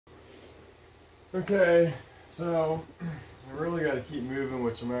Okay, so I really got to keep moving,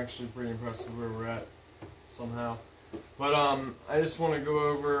 which I'm actually pretty impressed with where we're at somehow. But I just want to go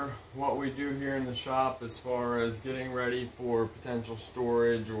over what we do here in the shop as far as getting ready for potential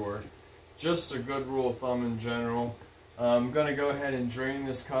storage or just a good rule of thumb in general. I'm going to go ahead and drain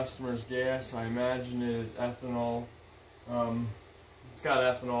this customer's gas. I imagine it is ethanol. It's got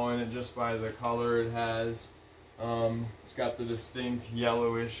ethanol in it just by the color it has. It's got the distinct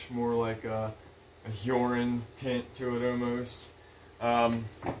yellowish, more like a urine tint to it almost. I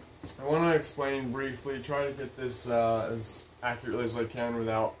want to explain briefly, try to get this as accurately as I can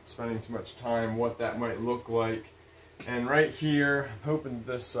without spending too much time, what that might look like. And right here, I'm hoping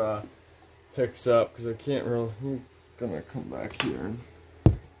this picks up, because I can't really, I'm gonna come back here and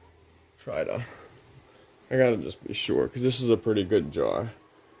try to, I gotta just be sure, because this is a pretty good jar.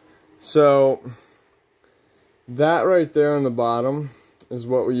 So, that right there on the bottom is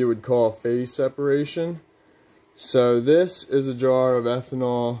what you would call phase separation. So this is a jar of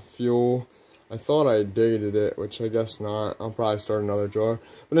ethanol fuel. I thought I dated it, which I guess not. I'll probably start another jar.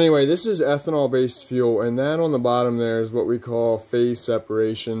 But anyway, this is ethanol-based fuel, and that on the bottom there is what we call phase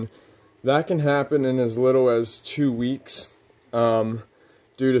separation. That can happen in as little as 2 weeks due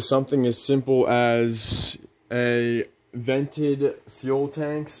to something as simple as a vented fuel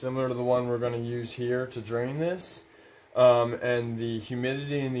tank, similar to the one we're going to use here to drain this. And the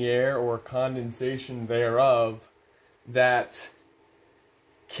humidity in the air or condensation thereof that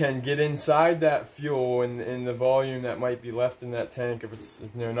can get inside that fuel in the volume that might be left in that tank if it's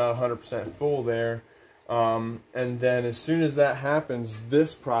not 100% full there. And then as soon as that happens,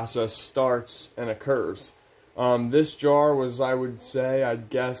 this process starts and occurs. This jar was, I would say, I'd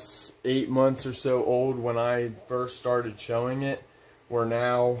guess 8 months or so old when I first started showing it. Where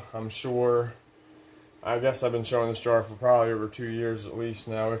now, I'm sure, I guess I've been showing this jar for probably over 2 years at least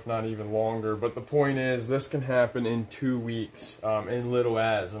now, if not even longer. But the point is, this can happen in 2 weeks, in little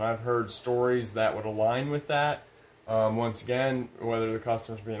as. And I've heard stories that would align with that. Once again, whether the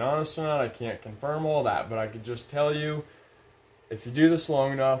customer's being honest or not, I can't confirm all that. But I could just tell you, if you do this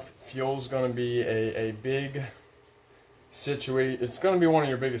long enough, fuel's going to be a big situation. It's going to be one of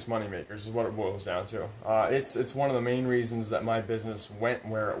your biggest money makers, is what it boils down to. It's one of the main reasons that my business went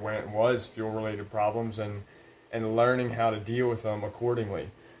where it went, was fuel-related problems and learning how to deal with them accordingly.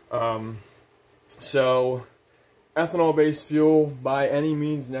 So, ethanol-based fuel, by any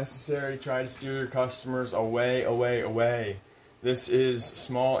means necessary, try to steer your customers away, away, away. This is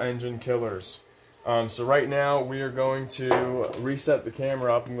small engine killers. So right now we are going to reset the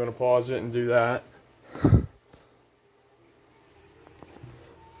camera up. I'm going to pause it and do that.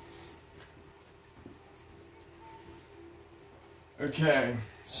 Okay,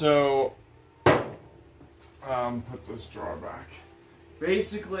 so put this jar back.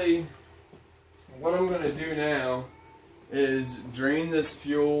 Basically, what I'm going to do now is drain this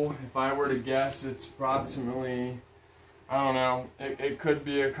fuel. If I were to guess, it's approximately, I don't know, it could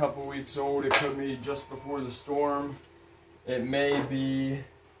be a couple weeks old. It could be just before the storm. It may be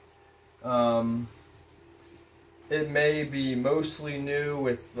mostly new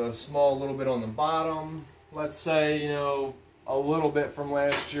with a small little bit on the bottom. Let's say, a little bit from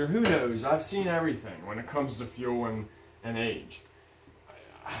last year. Who knows? I've seen everything when it comes to fuel and age.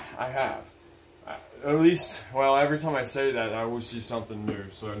 I have. At least, well, every time I say that, I always see something new,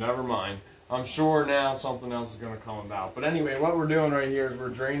 so never mind. I'm sure now something else is going to come about. But anyway, what we're doing right here is we're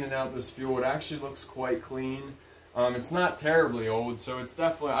draining out this fuel. It actually looks quite clean. It's not terribly old, so it's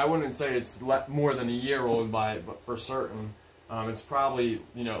definitely, I wouldn't say it's more than a year old but for certain. It's probably,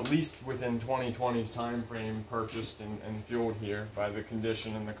 at least within 2020's time frame purchased and fueled here by the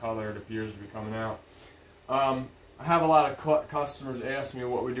condition and the color it appears to be coming out. I have a lot of customers ask me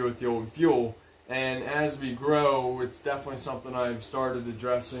what we do with the old fuel. And as we grow, it's definitely something I've started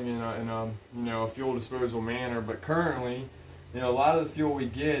addressing in a fuel disposal manner. But currently, a lot of the fuel we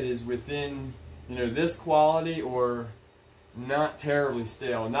get is within this quality or not terribly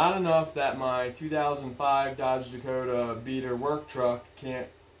stale. Not enough that my 2005 Dodge Dakota beater work truck can't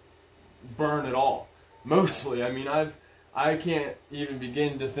burn at all. Mostly, I mean, I can't even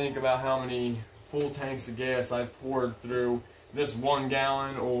begin to think about how many full tanks of gas I've poured through this 1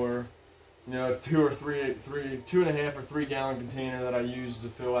 gallon or 2 or 3, 2.5 or 3 gallon container that I use to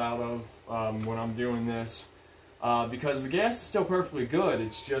fill out of when I'm doing this, because the gas is still perfectly good.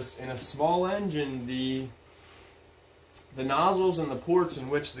 It's just in a small engine, the nozzles and the ports in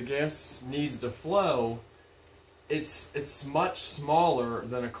which the gas needs to flow, it's much smaller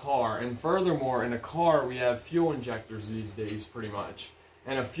than a car. And furthermore, in a car we have fuel injectors these days pretty much.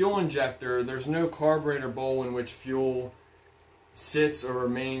 And a fuel injector, there's no carburetor bowl in which fuel sits or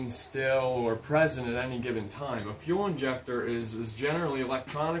remains still or present at any given time. A fuel injector is generally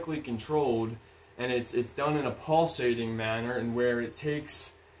electronically controlled, and it's done in a pulsating manner, and where it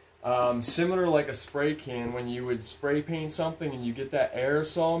takes similar like a spray can when you would spray paint something and you get that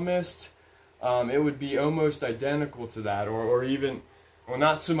aerosol mist. It would be almost identical to that, or even, well,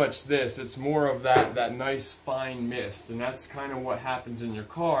 not so much this, it's more of that nice fine mist, and that's kind of what happens in your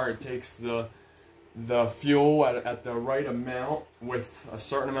car. It takes the fuel at the right amount with a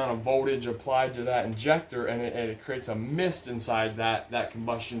certain amount of voltage applied to that injector, and it creates a mist inside that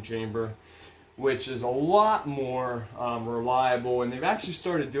combustion chamber, which is a lot more reliable, and they've actually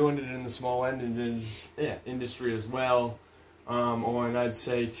started doing it in the small end industry as well. On, I'd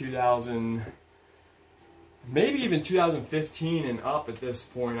say, 2000, maybe even 2015 and up at this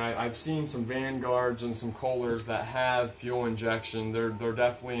point. I've seen some Vanguards and some Kohlers that have fuel injection. They're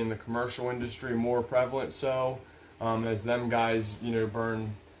definitely in the commercial industry more prevalent so, as them guys, you know,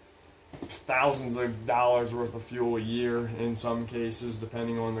 burn thousands of dollars worth of fuel a year in some cases,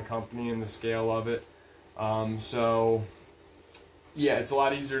 depending on the company and the scale of it. So yeah, it's a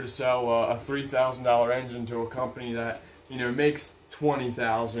lot easier to sell a $3,000 engine to a company that, you know, makes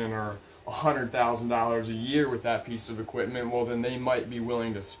 $20,000 or $100,000 a year with that piece of equipment. Well, then they might be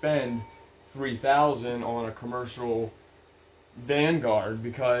willing to spend $3,000 on a commercial Vanguard,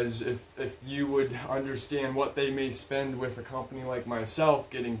 because if you would understand what they may spend with a company like myself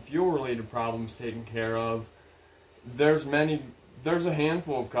getting fuel related problems taken care of, there's a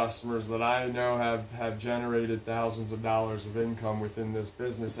handful of customers that I know have generated thousands of dollars of income within this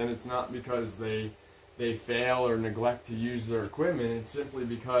business, and it's not because they fail or neglect to use their equipment. It's simply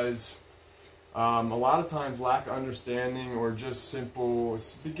because a lot of times lack of understanding or just simple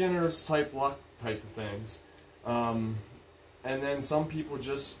beginners type luck type of things. And then some people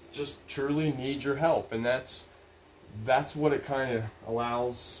just truly need your help, and that's what it kind of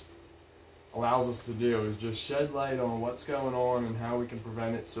allows us to do, is just shed light on what's going on and how we can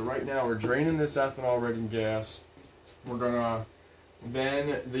prevent it. So right now we're draining this ethanol-ridden gas. We're gonna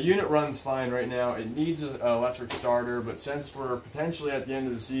then, the unit runs fine right now. It needs an electric starter, but since we're potentially at the end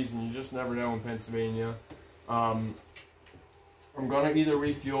of the season, you just never know in Pennsylvania. I'm gonna either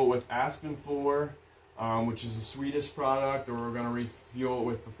refuel it with Aspen 4, which is a Swedish product, or we're going to refuel it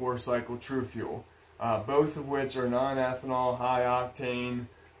with the 4-cycle TruFuel, both of which are non-ethanol, high-octane.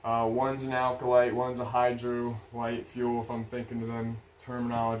 One's an alkylite, one's a hydrolyte fuel, if I'm thinking of them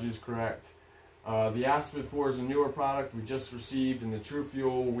terminology is correct. The Aspen 4 is a newer product we just received, and the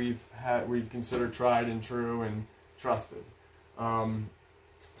TruFuel we'd consider tried and true and trusted.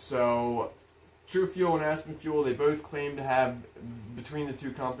 So TruFuel and Aspen Fuel, they both claim to have, between the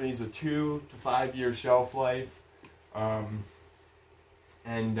two companies, a 2 to 5 year shelf life.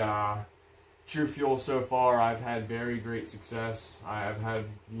 TruFuel so far, I've had very great success. I've had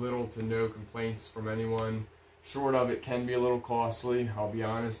little to no complaints from anyone. Short of it can be a little costly, I'll be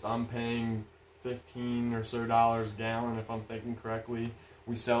honest. I'm paying $15 or so a gallon, if I'm thinking correctly.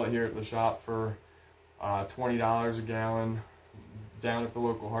 We sell it here at the shop for $20 a gallon. Down at the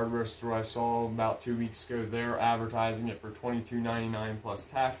local hardware store I saw about 2 weeks ago, they're advertising it for $22.99 plus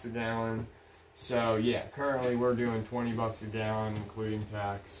tax a gallon. So yeah, currently we're doing 20 bucks a gallon including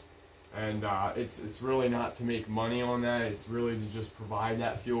tax, and it's really not to make money on that. It's really to just provide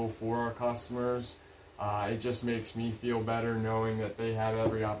that fuel for our customers. It just makes me feel better knowing that they have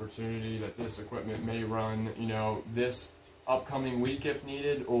every opportunity, that this equipment may run, you know, this upcoming week if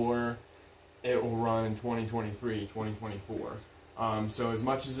needed, or it will run in 2023, 2024. So as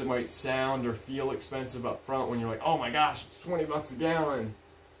much as it might sound or feel expensive up front when you're like, oh my gosh, it's 20 bucks a gallon,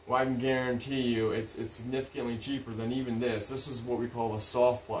 well, I can guarantee you it's significantly cheaper than even this. This is what we call a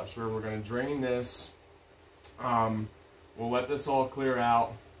soft flush, where we're going to drain this. We'll let this all clear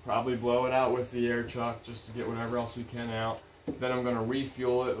out, probably blow it out with the air chuck just to get whatever else we can out. Then I'm going to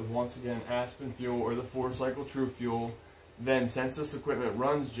refuel it with, once again, Aspen Fuel or the 4-cycle TruFuel. Then, since this equipment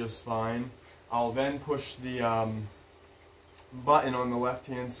runs just fine, I'll then push the button on the left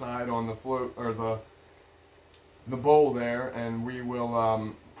hand side on the float, or the bowl there, and we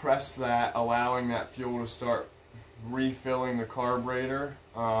will press that, allowing that fuel to start refilling the carburetor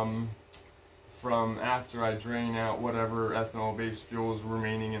from after I drain out whatever ethanol based fuel is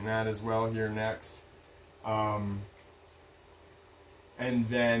remaining in that as well here next. And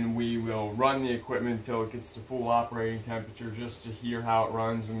then we will run the equipment until it gets to full operating temperature, just to hear how it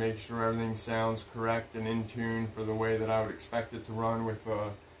runs and make sure everything sounds correct and in tune for the way that I would expect it to run with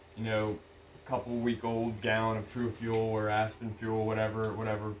a, you know, couple-week-old gallon of TruFuel or Aspen Fuel,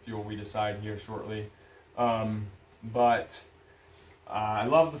 whatever fuel we decide here shortly. But I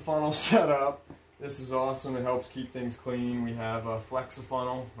love the funnel setup. This is awesome. It helps keep things clean. We have a Flexa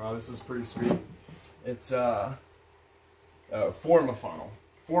Funnel. Wow, this is pretty sweet. It's a Forma Funnel,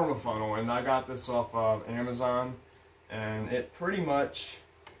 and I got this off of Amazon, and it pretty much,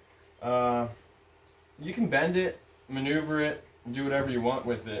 you can bend it, maneuver it, do whatever you want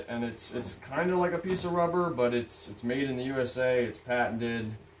with it, and it's kind of like a piece of rubber, but it's made in the USA. It's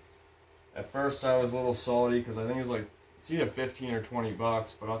patented. At first I was a little salty because I think it was like, it's either 15 or 20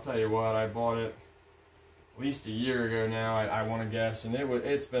 bucks, but I'll tell you what, I bought it at least a year ago now, I want to guess, and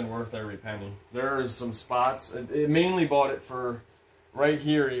it's been worth every penny. There's some spots, it mainly bought it for, right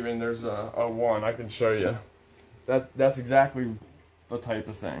here even, there's a one, I can show you. That's exactly the type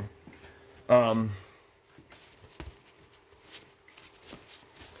of thing.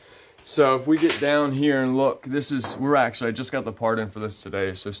 So if we get down here and look, I just got the part in for this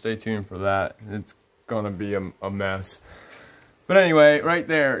today, so stay tuned for that. It's gonna be a mess. But anyway, right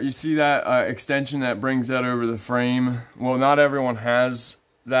there, you see that extension that brings that over the frame? Well, not everyone has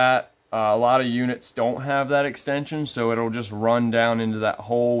that. A lot of units don't have that extension, so it'll just run down into that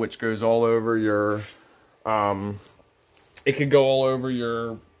hole, which goes all over your, it could go all over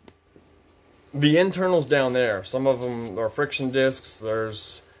the internals down there. Some of them are friction discs.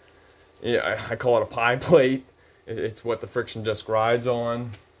 There's, yeah, I call it a pie plate. It's what the friction disc rides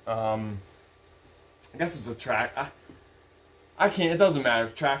on. I guess it's a track. I can't. It doesn't matter.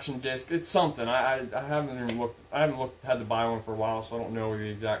 Traction disc. It's something. I haven't even looked. I haven't had to buy one for a while, so I don't know the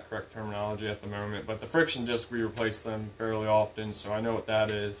exact correct terminology at the moment. But the friction disc, we replace them fairly often, so I know what that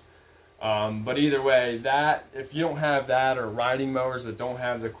is. But either way, that if you don't have that, or riding mowers that don't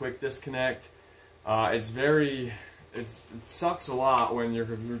have the quick disconnect, it sucks a lot when you're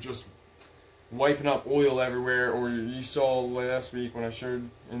just wiping up oil everywhere. Or you saw last week when I showed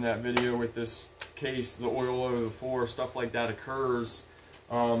in that video with this case, the oil over the floor, stuff like that occurs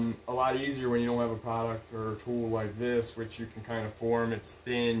a lot easier when you don't have a product or a tool like this, which you can kind of form. It's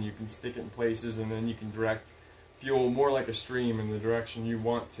thin, you can stick it in places, and then you can direct fuel more like a stream in the direction you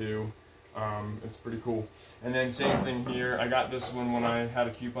want to. It's pretty cool. And then same thing here. I got this one when I had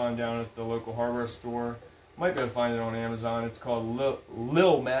a coupon down at the local hardware store. Might be able to find it on Amazon. It's called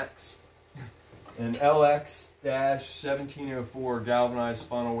Lil Max. An LX-1704 galvanized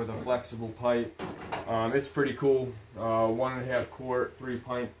funnel with a flexible pipe. It's pretty cool. 1.5 quart, 3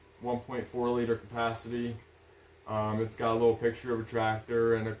 pint, 1.4 liter capacity. It's got a little picture of a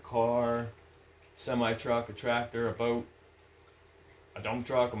tractor and a car, semi-truck, a tractor, a boat, a dump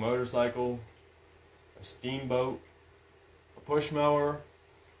truck, a motorcycle, a steamboat, a push mower,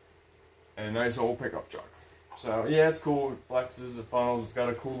 and a nice old pickup truck. So yeah, it's cool. It flexes, it funnels. It's got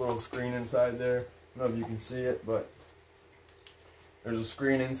a cool little screen inside there. I don't know if you can see it, but there's a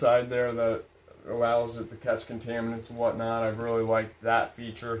screen inside there that allows it to catch contaminants and whatnot. I've really liked that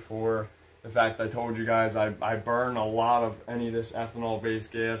feature for the fact I told you guys I burn a lot of any of this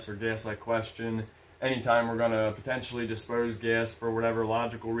ethanol-based gas or gas I question. Anytime we're going to potentially dispose gas for whatever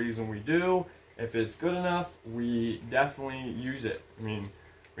logical reason we do, if it's good enough, we definitely use it. I mean,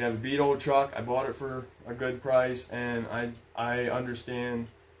 we have a beat old truck. I bought it for a good price, and I understand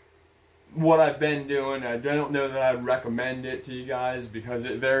what I've been doing. I don't know that I'd recommend it to you guys because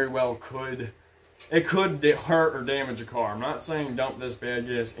it very well could. It could hurt or damage a car. I'm not saying dump this bad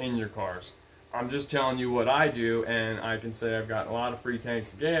gas in your cars. I'm just telling you what I do, and I can say I've got a lot of free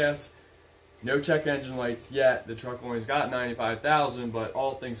tanks of gas. No check engine lights yet. The truck only's got 95,000, but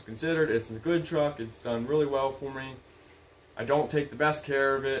all things considered, it's a good truck. It's done really well for me. I don't take the best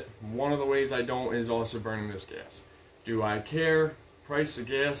care of it. One of the ways I don't is also burning this gas. Do I care? Price of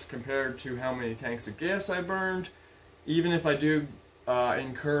gas compared to how many tanks of gas I burned? Even if I do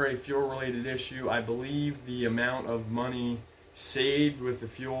incur a fuel-related issue, I believe the amount of money saved with the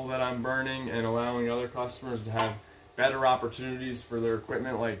fuel that I'm burning and allowing other customers to have better opportunities for their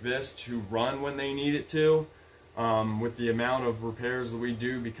equipment like this to run when they need it to, with the amount of repairs that we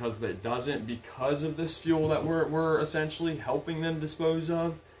do because of this fuel that we're essentially helping them dispose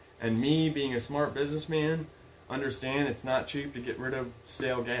of. And me being a smart businessman, understand it's not cheap to get rid of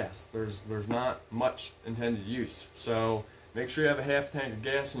stale gas. There's not much intended use. So make sure you have a half tank of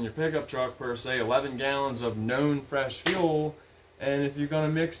gas in your pickup truck per se, 11 gallons of known fresh fuel, and if you're going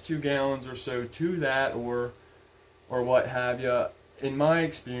to mix 2 gallons or so to that or what have you, in my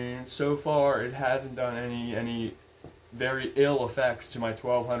experience so far it hasn't done any very ill effects to my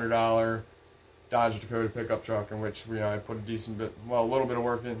 $1,200 Dodge Dakota pickup truck, in which I put a decent bit of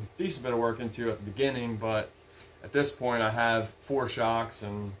work into at the beginning, but at this point I have 4 shocks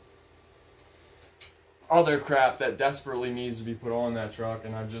and other crap that desperately needs to be put on that truck,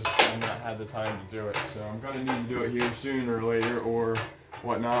 and I've not had the time to do it. So I'm going to need to do it here sooner or later, or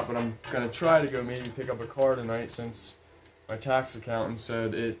whatnot, but I'm going to try to go maybe pick up a car tonight since my tax accountant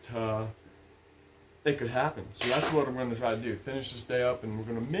said it could happen. So that's what I'm going to try to do. Finish this day up, and we're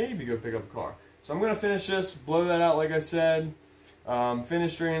going to maybe go pick up a car. So I'm going to finish this, blow that out like I said,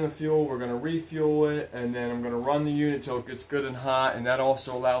 finish draining the fuel. We're going to refuel it, and then I'm going to run the unit till it gets good and hot, and that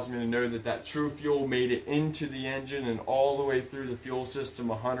also allows me to know that that TruFuel made it into the engine and all the way through the fuel system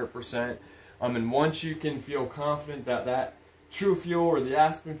 100%. And once you can feel confident that that TruFuel or the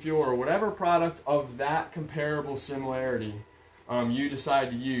Aspen fuel or whatever product of that comparable similarity you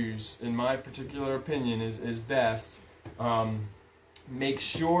decide to use, in my particular opinion, is best, make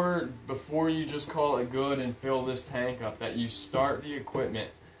sure before you just call it good and fill this tank up that you start the equipment.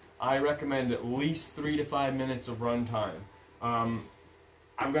 I recommend at least 3 to 5 minutes of run time. I'm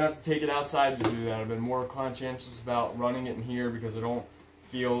going to have to take it outside to do that. I've been more conscientious about running it in here because I don't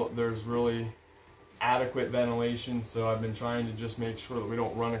feel there's really adequate ventilation, so I've been trying to just make sure that we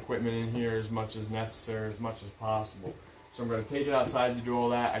don't run equipment in here as much as necessary, as much as possible. So I'm going to take it outside to do all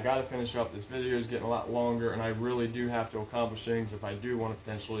that. I got to finish up. This video is getting a lot longer, and I really do have to accomplish things if I do want to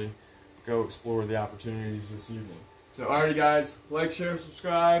potentially go explore the opportunities this evening. So alrighty guys, like, share,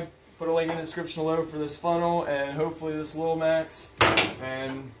 subscribe, put a link in the description below for this funnel and hopefully this Lil Max.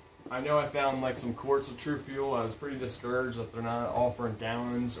 And I know I found like some quarts of TruFuel. I was pretty discouraged that they're not offering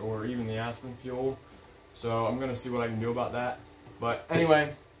gallons or even the Aspen fuel. So I'm going to see what I can do about that. But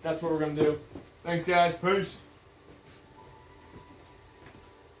anyway, that's what we're going to do. Thanks guys, peace!